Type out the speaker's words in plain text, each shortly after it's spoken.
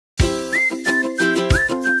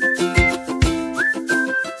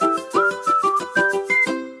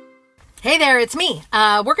Hey there, it's me.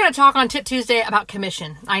 We're going to talk on Tip Tuesday about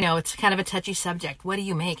commission. I know it's kind of a touchy subject. What do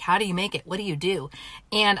you make? How do you make it? What do you do?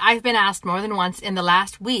 And I've been asked more than once in the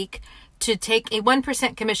last week to take a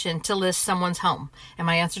 1% commission to list someone's home. And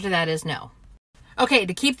my answer to that is no. Okay,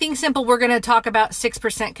 to keep things simple, we're going to talk about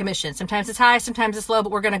 6% commission. Sometimes it's high, sometimes it's low,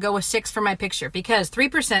 but we're going to go with 6 for my picture because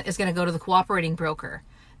 3% is going to go to the cooperating broker,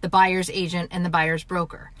 the buyer's agent, and the buyer's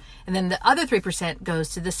broker. And then the other 3% goes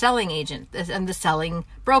to the selling agent and the selling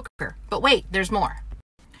broker. But wait, there's more.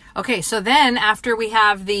 Okay, so then after we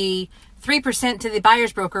have the 3% to the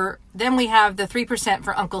buyer's broker, then we have the 3%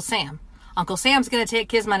 for Uncle Sam. Uncle Sam's going to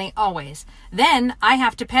take his money always. Then I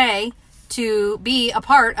have to pay to be a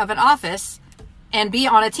part of an office and be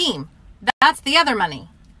on a team. That's the other money.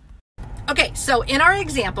 Okay, so in our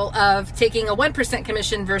example of taking a 1%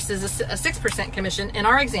 commission versus a 6% commission, in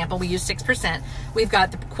our example, we use 6%. We've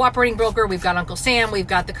got the cooperating broker, we've got Uncle Sam, we've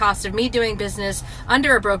got the cost of me doing business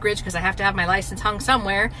under a brokerage because I have to have my license hung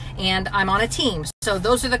somewhere, and I'm on a team. So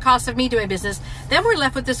those are the costs of me doing business. Then we're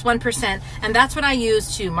left with this 1%, and that's what I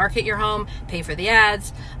use to market your home, pay for the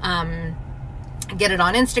ads, get it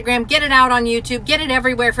on Instagram, get it out on YouTube, get it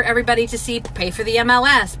everywhere for everybody to see, pay for the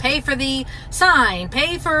MLS, pay for the sign,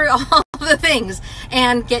 pay for all the things,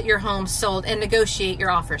 and get your home sold and negotiate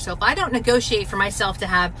your offer. So if I don't negotiate for myself to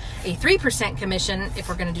have a 3% commission, if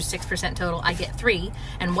we're going to do 6% total, I get 3.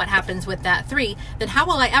 And what happens with that 3? Then how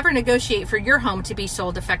will I ever negotiate for your home to be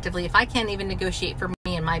sold effectively if I can't even negotiate for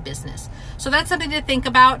me and my business? So that's something to think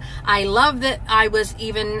about. I love that I was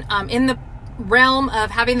even in the realm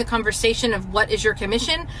of having the conversation of what is your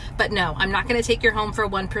commission, but no, I'm not going to take your home for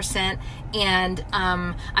 1%, and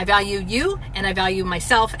I value you and I value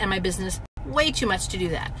myself and my business way too much to do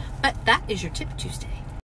that. But that is your Tip Tuesday.